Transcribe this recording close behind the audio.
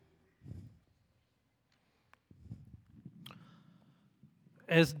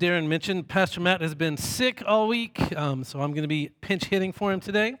as Darren mentioned, Pastor Matt has been sick all week, so I'm going to be pinch hitting for him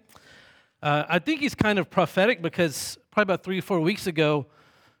today. I think he's kind of prophetic because probably about 3 or 4 weeks ago,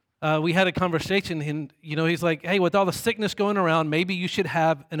 we had a conversation, and he's like, "Hey, with all the sickness going around, maybe you should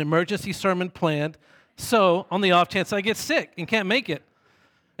have an emergency sermon planned. So on the off chance I get sick and can't make it."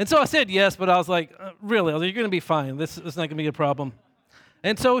 And so I said yes, but I was like, "Really? You're going to be fine. This is not going to be a problem."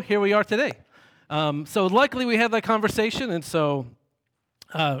 And so here we are today. So luckily we had that conversation, and so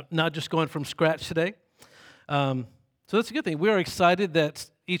not just going from scratch today. So that's a good thing. We are excited that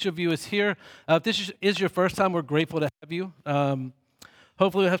each of you is here. If this is your first time, we're grateful to have you.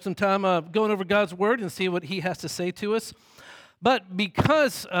 Hopefully we'll have some time going over God's Word and see what He has to say to us. But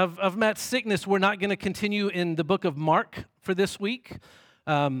because of Matt's sickness, we're not going to continue in the book of Mark for this week.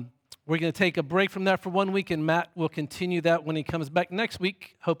 We're going to take a break from that for 1 week, and Matt will continue that when he comes back next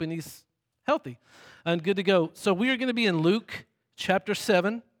week, hoping he's healthy and good to go. So we are going to be in Luke chapter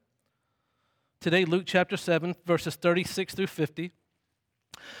 7. Today, Luke chapter 7, verses 36 through 50.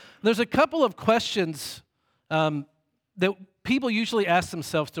 There's a couple of questions that people usually ask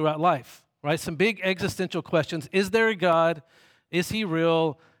themselves throughout life, right? Some big existential questions. Is there a God? Is He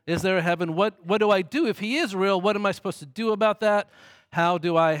real? Is there a heaven? What do I do if He is real? What am I supposed to do about that? How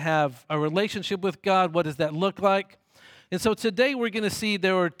do I have a relationship with God? What does that look like? And so today we're going to see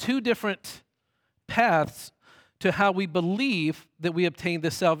there are two different paths to how we believe that we obtain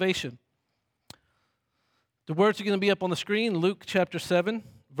this salvation. The words are going to be up on the screen, Luke chapter 7,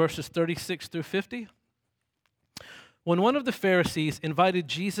 verses 36 through 50. When one of the Pharisees invited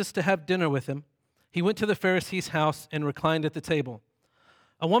Jesus to have dinner with him, he went to the Pharisee's house and reclined at the table.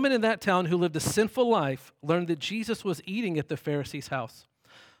 A woman in that town who lived a sinful life learned that Jesus was eating at the Pharisee's house.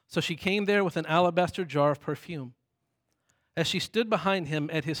 So she came there with an alabaster jar of perfume. As she stood behind him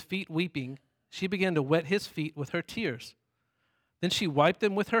at his feet weeping, she began to wet his feet with her tears. Then she wiped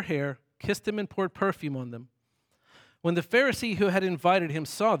them with her hair, kissed them, and poured perfume on them. When the Pharisee who had invited him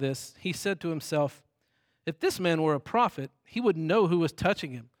saw this, he said to himself, "If this man were a prophet, he would know who was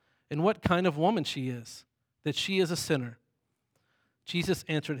touching him and what kind of woman she is, that she is a sinner." Jesus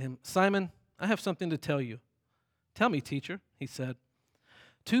answered him, "Simon, I have something to tell you." "Tell me, teacher," he said.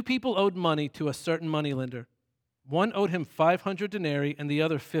 2 people owed money to a certain moneylender. One owed him 500 denarii and the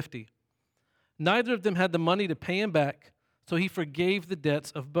other 50. Neither of them had the money to pay him back, so he forgave the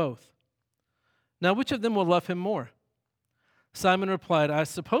debts of both. Now which of them will love him more? Simon replied, "I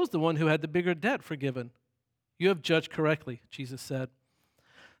suppose the one who had the bigger debt forgiven." "You have judged correctly," Jesus said.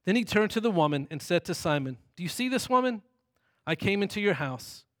 Then he turned to the woman and said to Simon, "Do you see this woman? I came into your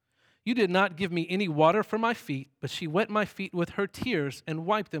house. You did not give me any water for my feet, but she wet my feet with her tears and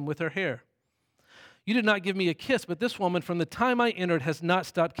wiped them with her hair. You did not give me a kiss, but this woman from the time I entered has not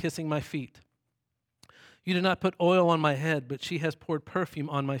stopped kissing my feet. You did not put oil on my head, but she has poured perfume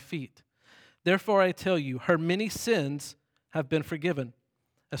on my feet. Therefore I tell you, her many sins have been forgiven,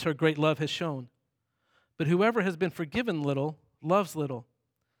 as her great love has shown. But whoever has been forgiven little loves little."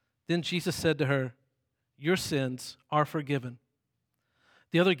 Then Jesus said to her, "Your sins are forgiven."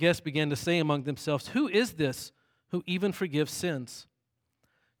 The other guests began to say among themselves, "Who is this who even forgives sins?"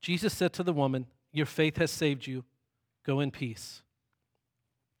 Jesus said to the woman, "Your faith has saved you. Go in peace."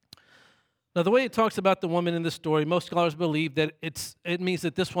 Now, the way it talks about the woman in this story, most scholars believe that it means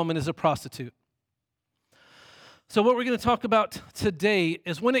that this woman is a prostitute. So what we're going to talk about today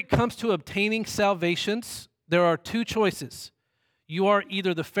is when it comes to obtaining salvations, there are 2 choices. You are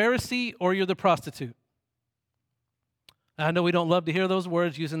either the Pharisee or you're the prostitute. I know we don't love to hear those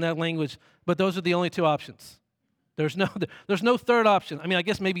words using that language, but those are the only 2 options. There's no third option. I mean, I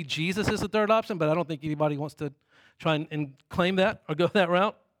guess maybe Jesus is the third option, but I don't think anybody wants to try and claim that or go that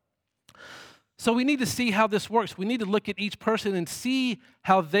route. So we need to see how this works. We need to look at each person and see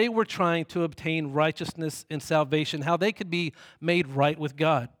how they were trying to obtain righteousness and salvation, how they could be made right with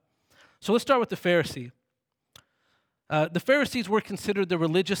God. So let's start with the Pharisee. The Pharisees were considered the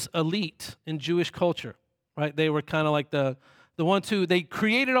religious elite in Jewish culture, right? They were kind of like the ones who, they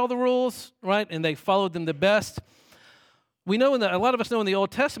created all the rules, right? And they followed them the best. We know a lot of us know in the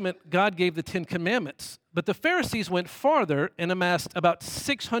Old Testament, God gave the 10 Commandments. But the Pharisees went farther and amassed about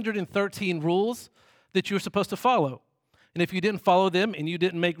 613 rules that you were supposed to follow. And if you didn't follow them and you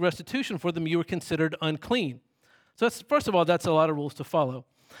didn't make restitution for them, you were considered unclean. So first of all, that's a lot of rules to follow.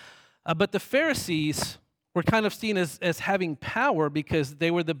 But the Pharisees were kind of seen as having power because they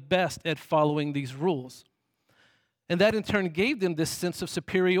were the best at following these rules. And that in turn gave them this sense of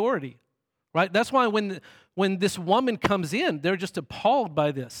superiority, right? That's why when this woman comes in, they're just appalled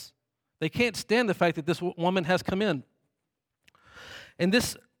by this. They can't stand the fact that this woman has come in. And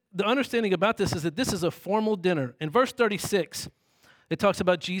the understanding about this is that this is a formal dinner. In verse 36, It talks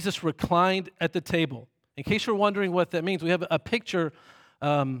about Jesus reclined at the table. In case you're wondering what that means, we have a picture,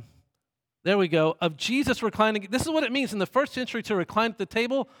 there we go, of Jesus reclining. This is what it means. In the first century, to recline at the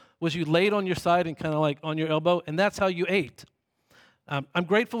table was you laid on your side and kind of like on your elbow, and that's how you ate. I'm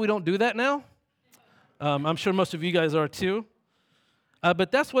grateful we don't do that now. I'm sure most of you guys are too.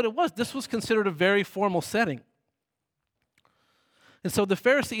 But that's what it was. This was considered a very formal setting. And so the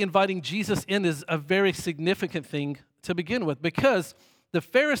Pharisee inviting Jesus in is a very significant thing to begin with, because the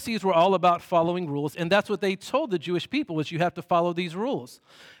Pharisees were all about following rules, and that's what they told the Jewish people, was you have to follow these rules.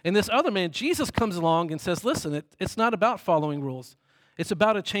 And this other man, Jesus, comes along and says, listen, it's not about following rules. It's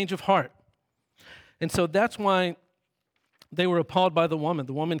about a change of heart. And so that's why they were appalled by the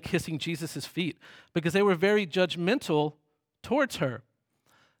woman kissing Jesus' feet, because they were very judgmental towards her.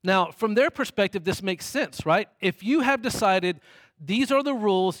 Now, from their perspective, this makes sense, right? If you have decided these are the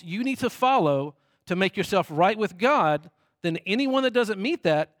rules you need to follow to make yourself right with God, then anyone that doesn't meet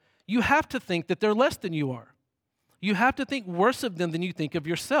that, you have to think that they're less than you are. You have to think worse of them than you think of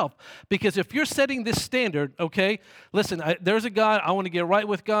yourself. Because if you're setting this standard, okay, listen, there's a God, I want to get right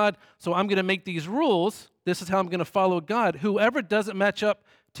with God, so I'm going to make these rules. This is how I'm going to follow God. Whoever doesn't match up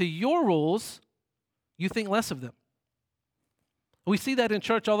to your rules, you think less of them. We see that in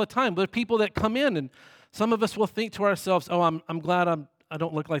church all the time. There are people that come in, and some of us will think to ourselves, oh, I'm glad I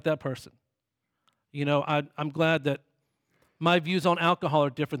don't look like that person. You know, I'm glad that my views on alcohol are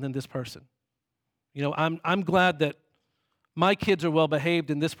different than this person. You know, I'm glad that my kids are well behaved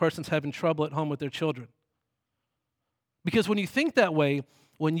and this person's having trouble at home with their children. Because when you think that way,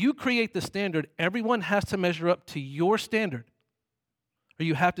 when you create the standard, everyone has to measure up to your standard, or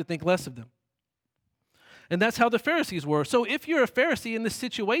you have to think less of them. And that's how the Pharisees were. So if you're a Pharisee in this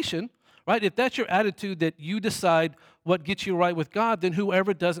situation, right, if that's your attitude that you decide what gets you right with God, then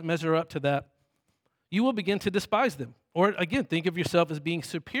whoever doesn't measure up to that, you will begin to despise them. Or again, think of yourself as being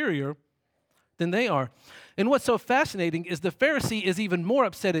superior than they are. And what's so fascinating is the Pharisee is even more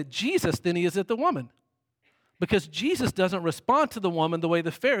upset at Jesus than he is at the woman, because Jesus doesn't respond to the woman the way the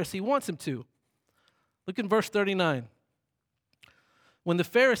Pharisee wants him to. Look in verse 39. When the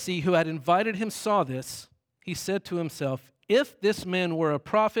Pharisee who had invited him saw this, he said to himself, if this man were a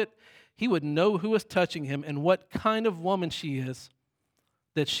prophet, he would know who is touching him and what kind of woman she is,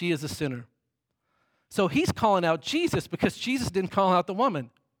 that she is a sinner. So he's calling out Jesus because Jesus didn't call out the woman.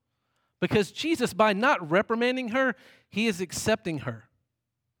 Because Jesus, by not reprimanding her, he is accepting her.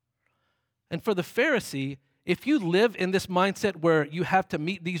 And for the Pharisee, if you live in this mindset where you have to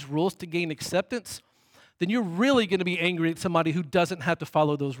meet these rules to gain acceptance, then you're really going to be angry at somebody who doesn't have to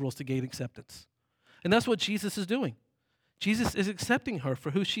follow those rules to gain acceptance. And that's what Jesus is doing. Jesus is accepting her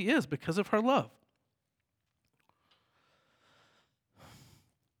for who she is because of her love.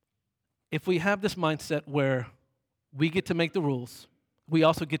 If we have this mindset where we get to make the rules, we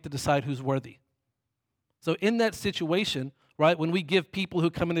also get to decide who's worthy. So in that situation, right, when we give people who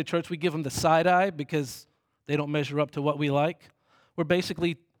come into church, we give them the side eye because they don't measure up to what we like, we're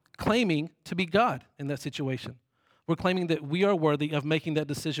basically claiming to be God in that situation. We're claiming that we are worthy of making that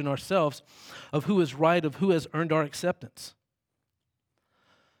decision ourselves, of who is right, of who has earned our acceptance.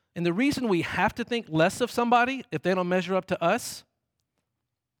 And the reason we have to think less of somebody if they don't measure up to us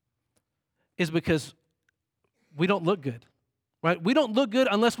is because we don't look good, right? We don't look good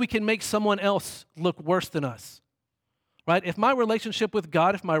unless we can make someone else look worse than us, right? If my relationship with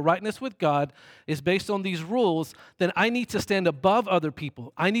God, if my rightness with God is based on these rules, then I need to stand above other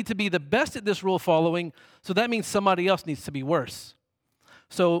people. I need to be the best at this rule following, so that means somebody else needs to be worse.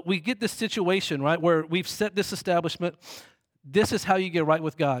 So we get this situation, right, where we've set this establishment. This is how you get right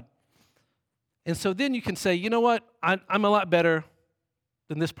with God. And so then you can say, you know what, I'm a lot better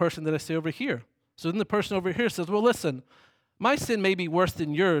than this person that I see over here. So then the person over here says, well, listen, my sin may be worse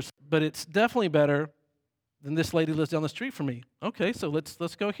than yours, but it's definitely better than this lady lives down the street from me. Okay, so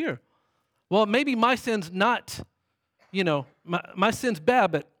let's go here. Well, maybe my sin's not, my sin's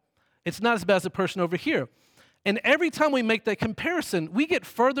bad, but it's not as bad as the person over here. And every time we make that comparison, we get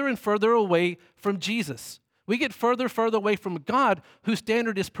further and further away from Jesus. We get further away from God, whose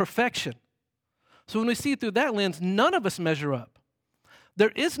standard is perfection. So when we see it through that lens, none of us measure up.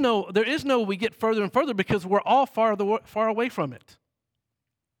 There is no we get further and further because we're all far away from it.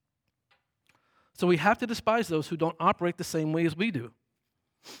 So we have to despise those who don't operate the same way as we do.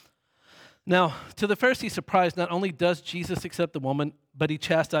 Now, to the Pharisee's surprise, not only does Jesus accept the woman, but he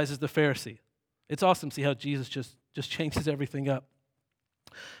chastises the Pharisee. It's awesome to see how Jesus just changes everything up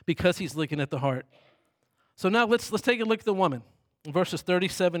because he's looking at the heart. So now let's take a look at the woman, verses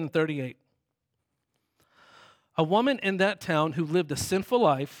 37 and 38. A woman in that town who lived a sinful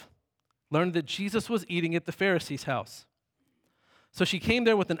life learned that Jesus was eating at the Pharisee's house. So she came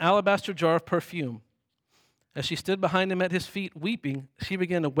there with an alabaster jar of perfume. As she stood behind him at his feet, weeping, she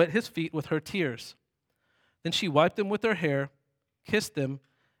began to wet his feet with her tears. Then she wiped them with her hair, kissed them,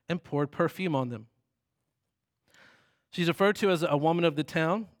 and poured perfume on them. She's referred to as a woman of the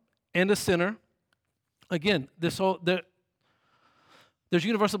town and a sinner. Again, there's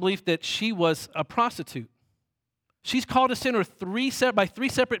universal belief that she was a prostitute. She's called a sinner by three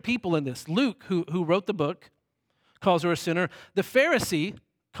separate people in this. Luke, who wrote the book, calls her a sinner. The Pharisee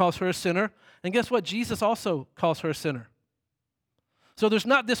calls her a sinner. And guess what? Jesus also calls her a sinner. So there's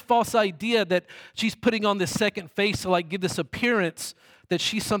not this false idea that she's putting on this second face to like give this appearance that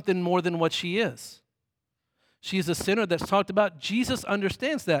she's something more than what she is. She's a sinner that's talked about. Jesus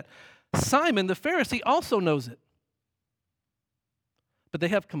understands that. Simon, the Pharisee, also knows it. But they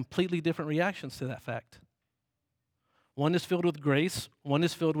have completely different reactions to that fact. One is filled with grace, one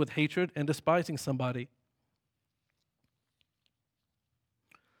is filled with hatred and despising somebody.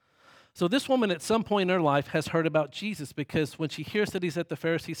 So this woman at some point in her life has heard about Jesus because when she hears that he's at the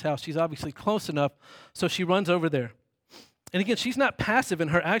Pharisee's house, she's obviously close enough, so she runs over there. And again, she's not passive in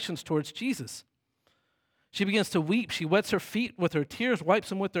her actions towards Jesus. She begins to weep. She wets her feet with her tears, wipes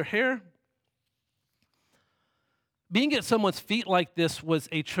them with her hair. Being at someone's feet like this was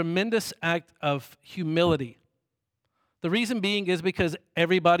a tremendous act of humility. The reason being is because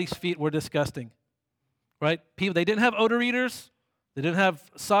everybody's feet were disgusting, right? People, they didn't have odor eaters. They didn't have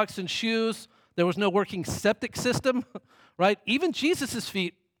socks and shoes. There was no working septic system, right? Even Jesus'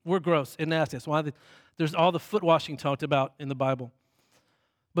 feet were gross and nasty. That's why there's all the foot washing talked about in the Bible.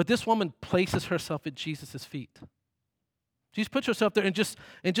 But this woman places herself at Jesus' feet. She just puts herself there and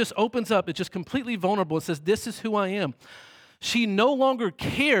just opens up. It's just completely vulnerable. It says, this is who I am. She no longer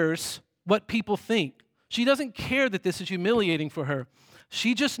cares what people think. She doesn't care that this is humiliating for her.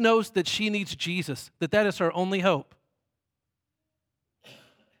 She just knows that she needs Jesus, that is her only hope.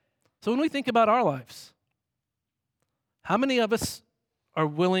 So when we think about our lives, how many of us are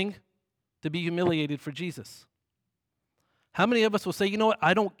willing to be humiliated for Jesus? How many of us will say, you know what,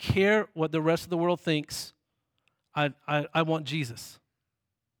 I don't care what the rest of the world thinks. I want Jesus.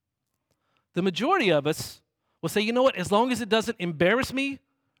 The majority of us will say, you know what, as long as it doesn't embarrass me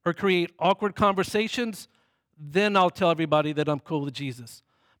or create awkward conversations, then I'll tell everybody that I'm cool with Jesus.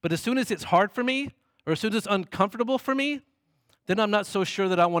 But as soon as it's hard for me or as soon as it's uncomfortable for me, then I'm not so sure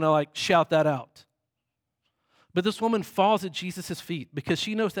that I want to shout that out. But this woman falls at Jesus' feet because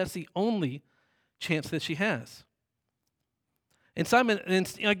she knows that's the only chance that she has. And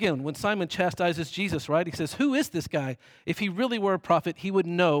again, when Simon chastises Jesus, right, he says, who is this guy? If he really were a prophet, he would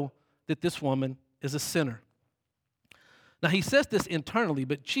know that this woman is a sinner. Now, he says this internally,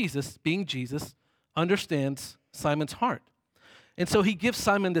 but Jesus, being Jesus, understands Simon's heart. And so he gives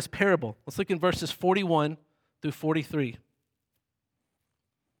Simon this parable. Let's look in verses 41 through 43.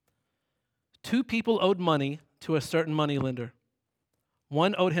 2 people owed money to a certain moneylender.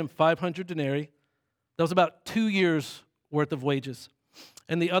 One owed him 500 denarii. That was about 2 years' worth of wages.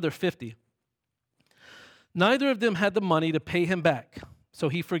 And the other 50. Neither of them had the money to pay him back, so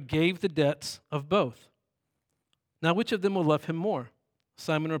he forgave the debts of both. Now, which of them will love him more?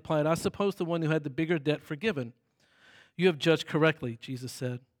 Simon replied, I suppose the one who had the bigger debt forgiven. You have judged correctly, Jesus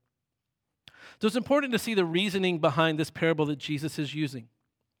said. So it's important to see the reasoning behind this parable that Jesus is using.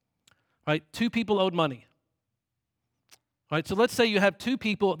 Right? 2 people owed money. Right? So let's say you have 2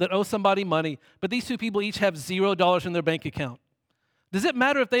 people that owe somebody money, but these 2 people each have $0 in their bank account. Does it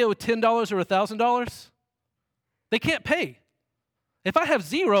matter if they owe $10 or $1,000? They can't pay. If I have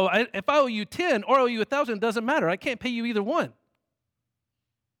 0, if I owe you 10 or owe you 1,000, it doesn't matter. I can't pay you either one.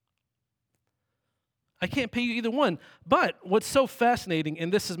 I can't pay you either one. But what's so fascinating,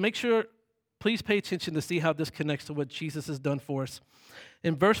 and this is, please pay attention to see how this connects to what Jesus has done for us.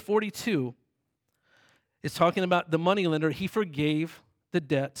 In verse 42, it's talking about the moneylender. He forgave the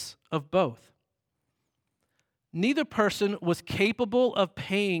debts of both. Neither person was capable of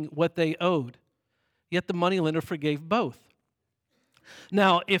paying what they owed, yet the moneylender forgave both.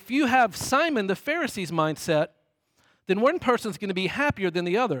 Now, if you have Simon the Pharisee's mindset, then one person's going to be happier than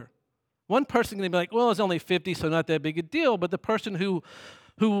the other. One person's going to be like, well, it's only 50, so not that big a deal. But the person who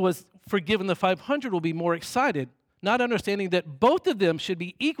was forgiven the 500 will be more excited, not understanding that both of them should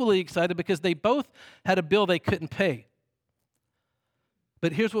be equally excited because they both had a bill they couldn't pay.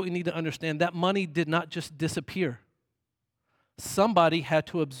 But here's what we need to understand. That money did not just disappear. Somebody had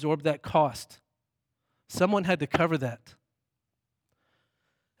to absorb that cost. Someone had to cover that.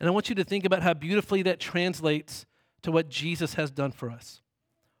 And I want you to think about how beautifully that translates to what Jesus has done for us.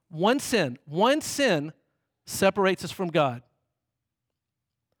 One sin separates us from God.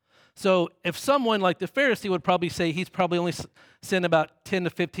 So if someone like the Pharisee would probably say he's probably only sinned about 10 to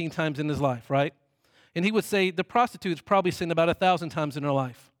 15 times in his life, right? And he would say the prostitute's probably sinned about 1,000 times in her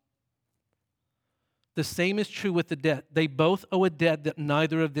life. The same is true with the debt. They both owe a debt that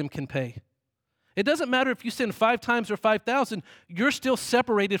neither of them can pay. It doesn't matter if you sin 5 times or 5,000, you're still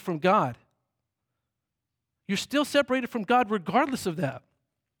separated from God. You're still separated from God regardless of that.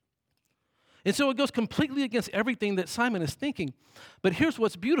 And so it goes completely against everything that Simon is thinking. But here's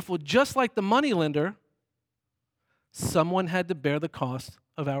what's beautiful. Just like the moneylender, someone had to bear the cost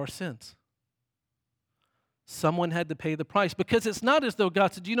of our sins. Someone had to pay the price. Because it's not as though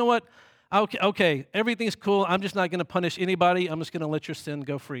God said, you know what? Okay, everything's cool. I'm just not going to punish anybody. I'm just going to let your sin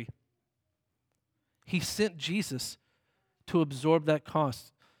go free. He sent Jesus to absorb that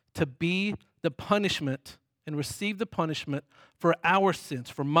cost, to be the punishment and receive the punishment for our sins,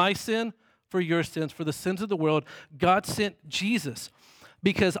 for my sin, for your sins, for the sins of the world. God sent Jesus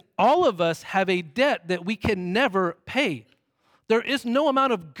because all of us have a debt that we can never pay. There is no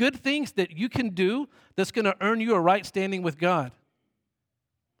amount of good things that you can do that's going to earn you a right standing with God.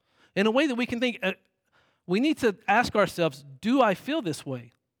 In a way that we can think, we need to ask ourselves, do I feel this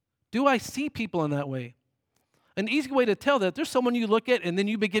way? Do I see people in that way? An easy way to tell that, if there's someone you look at and then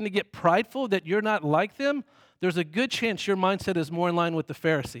you begin to get prideful that you're not like them, there's a good chance your mindset is more in line with the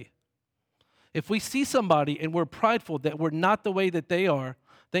Pharisee. If we see somebody and we're prideful that we're not the way that they are,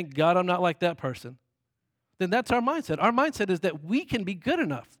 thank God I'm not like that person, then that's our mindset. Our mindset is that we can be good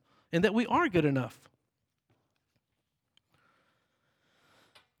enough and that we are good enough.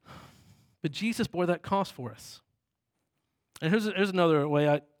 But Jesus bore that cost for us. And here's another way.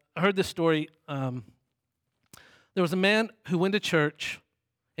 I heard this story. There was a man who went to church,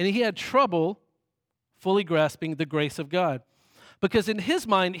 and he had trouble fully grasping the grace of God. Because in his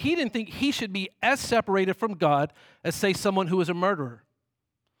mind, he didn't think he should be as separated from God as, say, someone who was a murderer.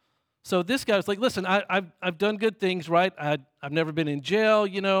 So this guy was like, listen, I've done good things, right? I've never been in jail,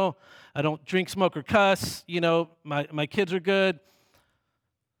 you know. I don't drink, smoke, or cuss. You know, my kids are good.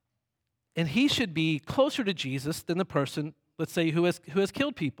 And he should be closer to Jesus than the person, let's say, who has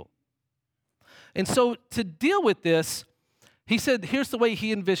killed people. And so to deal with this, he said, here's the way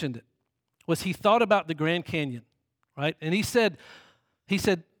he envisioned it, was he thought about the Grand Canyon, right? And he said,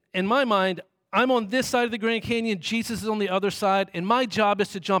 in my mind, I'm on this side of the Grand Canyon, Jesus is on the other side, and my job is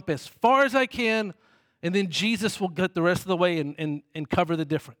to jump as far as I can, and then Jesus will get the rest of the way and cover the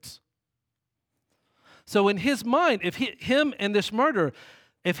difference. So in his mind, if him and this murderer,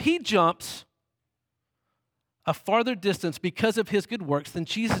 if he jumps a farther distance because of his good works, then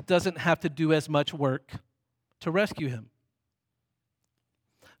Jesus doesn't have to do as much work to rescue him.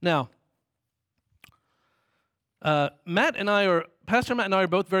 Now, Pastor Matt and I are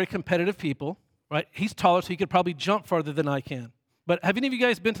both very competitive people, right? He's taller, so he could probably jump farther than I can. But have any of you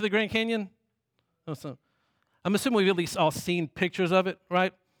guys been to the Grand Canyon? Oh, so I'm assuming we've at least all seen pictures of it,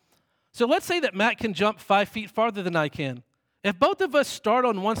 right? So let's say that Matt can jump 5 feet farther than I can. If both of us start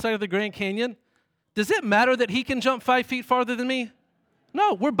on one side of the Grand Canyon, does it matter that he can jump 5 feet farther than me?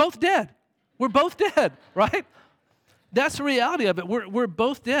 No, we're both dead. We're both dead, right? That's the reality of it. We're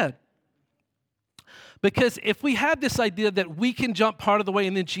both dead. Because if we have this idea that we can jump part of the way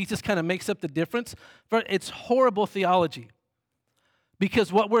and then Jesus kind of makes up the difference, it's horrible theology.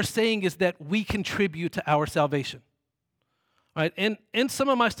 Because what we're saying is that we contribute to our salvation. Right? And in some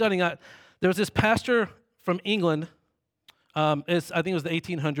of my studying, there was this pastor from England, I think it was the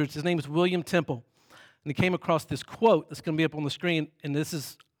 1800s. His name is William Temple. And he came across this quote that's going to be up on the screen. And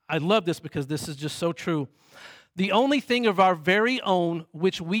I love this because this is just so true. The only thing of our very own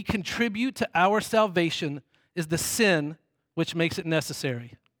which we contribute to our salvation is the sin which makes it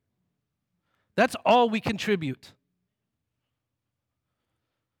necessary. That's all we contribute.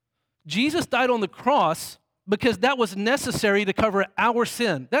 Jesus died on the cross because that was necessary to cover our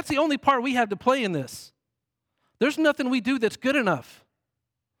sin. That's the only part we have to play in this. There's nothing we do that's good enough.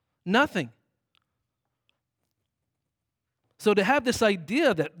 Nothing. So to have this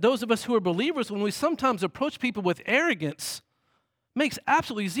idea that those of us who are believers, when we sometimes approach people with arrogance, makes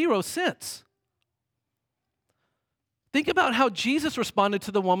absolutely zero sense. Think about how Jesus responded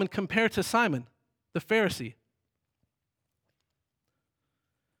to the woman compared to Simon, the Pharisee.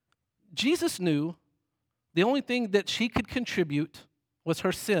 Jesus knew the only thing that she could contribute was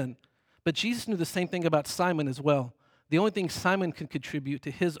her sin. But Jesus knew the same thing about Simon as well. The only thing Simon could contribute to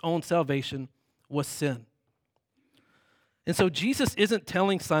his own salvation was sin. And so Jesus isn't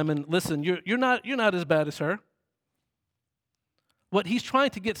telling Simon, listen, you're not as bad as her. What he's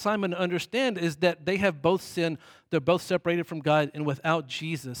trying to get Simon to understand is that they have both sinned, they're both separated from God, and without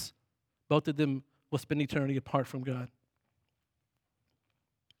Jesus, both of them will spend eternity apart from God.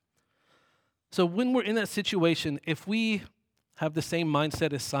 So when we're in that situation, if we have the same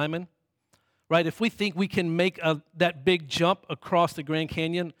mindset as Simon, right? If we think we can make that big jump across the Grand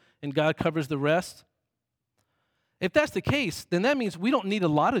Canyon and God covers the rest, if that's the case, then that means we don't need a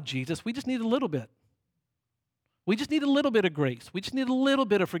lot of Jesus. We just need a little bit. We just need a little bit of grace. We just need a little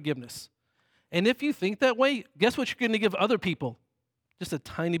bit of forgiveness. And if you think that way, guess what you're going to give other people? Just a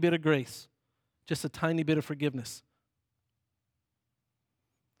tiny bit of grace, just a tiny bit of forgiveness.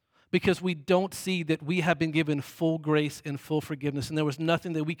 Because we don't see that we have been given full grace and full forgiveness, and there was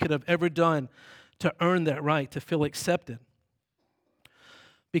nothing that we could have ever done to earn that right, to feel accepted.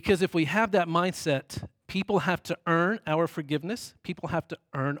 Because if we have that mindset, people have to earn our forgiveness, people have to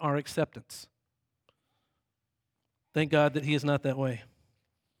earn our acceptance. Thank God that He is not that way.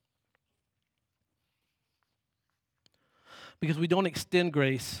 Because we don't extend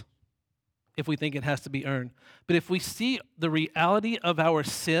grace if we think it has to be earned. But if we see the reality of our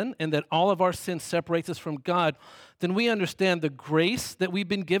sin and that all of our sin separates us from God, then we understand the grace that we've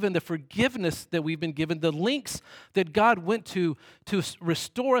been given, the forgiveness that we've been given, the links that God went to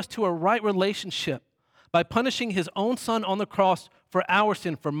restore us to a right relationship by punishing His own Son on the cross for our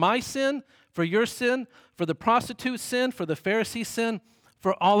sin, for my sin, for your sin, for the prostitute's sin, for the Pharisee's sin,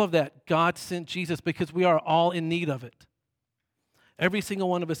 for all of that. God sent Jesus because we are all in need of it. Every single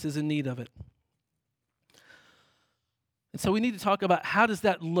one of us is in need of it. And so we need to talk about how does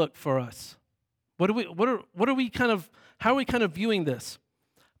that look for us? How are we kind of viewing this?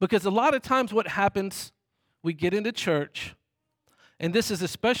 Because a lot of times what happens, we get into church, and this is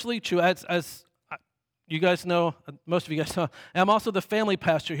especially true as you guys know, most of you guys know, I'm also the family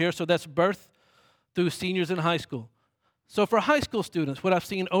pastor here, so that's birth through seniors in high school. So for high school students, what I've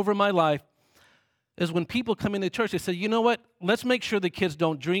seen over my life is when people come into church, they say, you know what, let's make sure the kids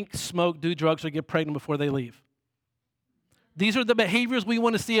don't drink, smoke, do drugs, or get pregnant before they leave. These are the behaviors we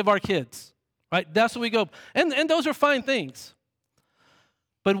want to see of our kids, right? That's what we go, and those are fine things.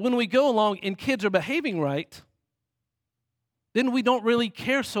 But when we go along and kids are behaving right, then we don't really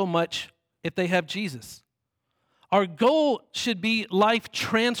care so much if they have Jesus. Our goal should be life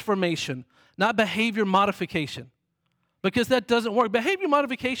transformation, not behavior modification. Because that doesn't work. Behavior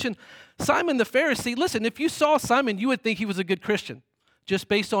modification, Simon the Pharisee, listen, if you saw Simon, you would think he was a good Christian. Just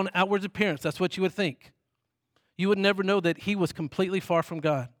based on outward appearance, that's what you would think. You would never know that he was completely far from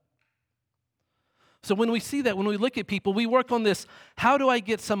God. So when we see that, when we look at people, we work on this, how do I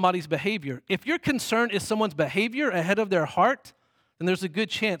get somebody's behavior? If your concern is someone's behavior ahead of their heart, then there's a good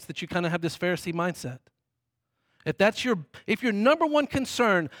chance that you kind of have this Pharisee mindset. If your number one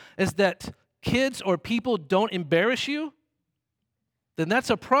concern is that kids or people don't embarrass you, then that's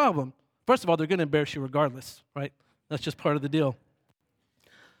a problem. First of all, they're going to embarrass you regardless, right? That's just part of the deal.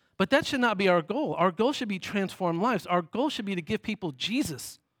 But that should not be our goal. Our goal should be transform lives. Our goal should be to give people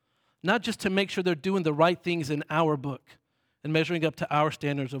Jesus, not just to make sure they're doing the right things in our book and measuring up to our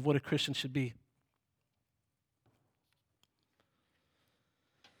standards of what a Christian should be.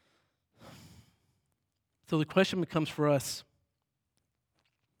 So the question becomes for us,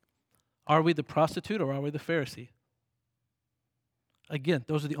 are we the prostitute or are we the Pharisee? Again,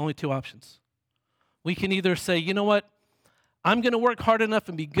 those are the only two options. We can either say, you know what, I'm going to work hard enough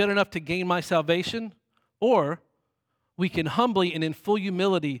and be good enough to gain my salvation, or we can humbly and in full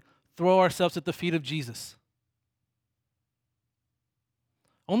humility throw ourselves at the feet of Jesus.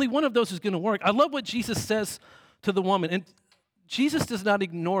 Only one of those is going to work. I love what Jesus says to the woman, and Jesus does not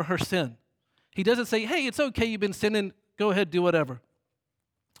ignore her sin. He doesn't say, hey, it's okay, you've been sinning, go ahead, do whatever.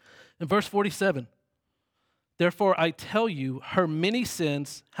 In verse 47, therefore I tell you, her many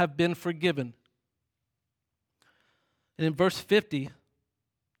sins have been forgiven. And in verse 50,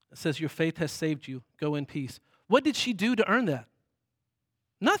 it says, your faith has saved you, go in peace. What did she do to earn that?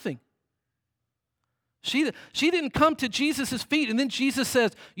 Nothing. She didn't come to Jesus' feet, and then Jesus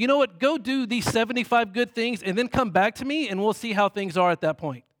says, you know what, go do these 75 good things, and then come back to me, and we'll see how things are at that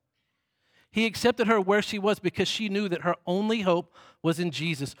point. He accepted her where she was because she knew that her only hope was in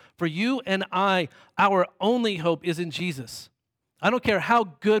Jesus. For you and I, our only hope is in Jesus. I don't care how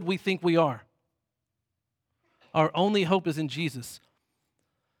good we think we are. Our only hope is in Jesus.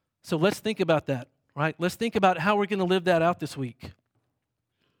 So let's think about that, right? Let's think about how we're going to live that out this week.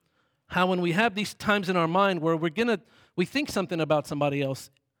 How when we have these times in our mind where we think something about somebody else,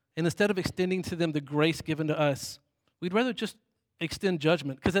 and instead of extending to them the grace given to us, we'd rather just extend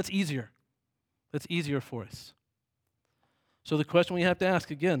judgment because that's easier. That's easier for us. So the question we have to ask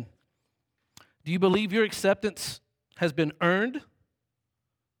again, do you believe your acceptance has been earned?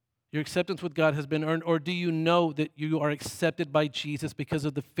 Your acceptance with God has been earned, or do you know that you are accepted by Jesus because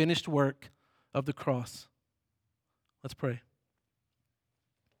of the finished work of the cross? Let's pray.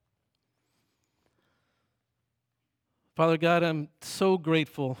 Father God, I'm so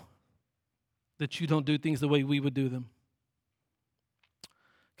grateful that you don't do things the way we would do them.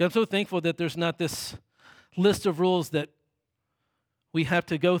 God, I'm so thankful that there's not this list of rules that we have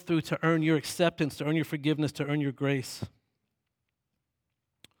to go through to earn your acceptance, to earn your forgiveness, to earn your grace.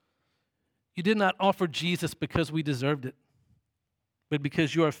 You did not offer Jesus because we deserved it, but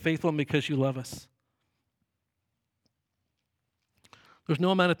because you are faithful and because you love us. There's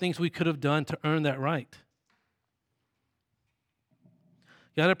no amount of things we could have done to earn that right.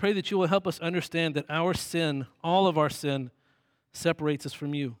 God, I pray that you will help us understand that our sin, all of our sin, separates us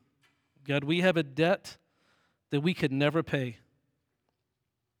from you. God, we have a debt that we could never pay.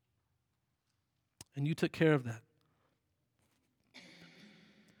 And you took care of that.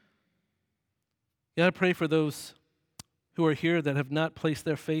 God, I pray for those who are here that have not placed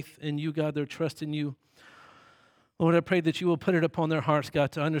their faith in you, God, their trust in you. Lord, I pray that you will put it upon their hearts,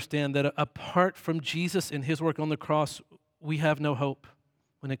 God, to understand that apart from Jesus and his work on the cross, we have no hope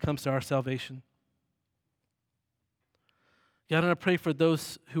when it comes to our salvation. God, and I pray for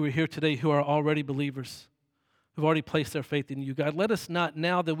those who are here today who are already believers, who've already placed their faith in you. God, let us not,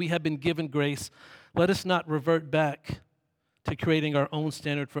 now that we have been given grace, let us not revert back to creating our own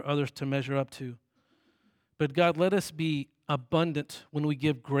standard for others to measure up to. But God, let us be abundant when we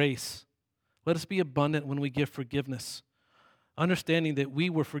give grace. Let us be abundant when we give forgiveness, understanding that we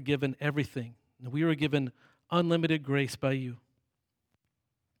were forgiven everything, and we were given unlimited grace by you.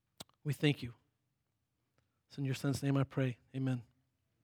 We thank you. It's in your Son's name I pray. Amen.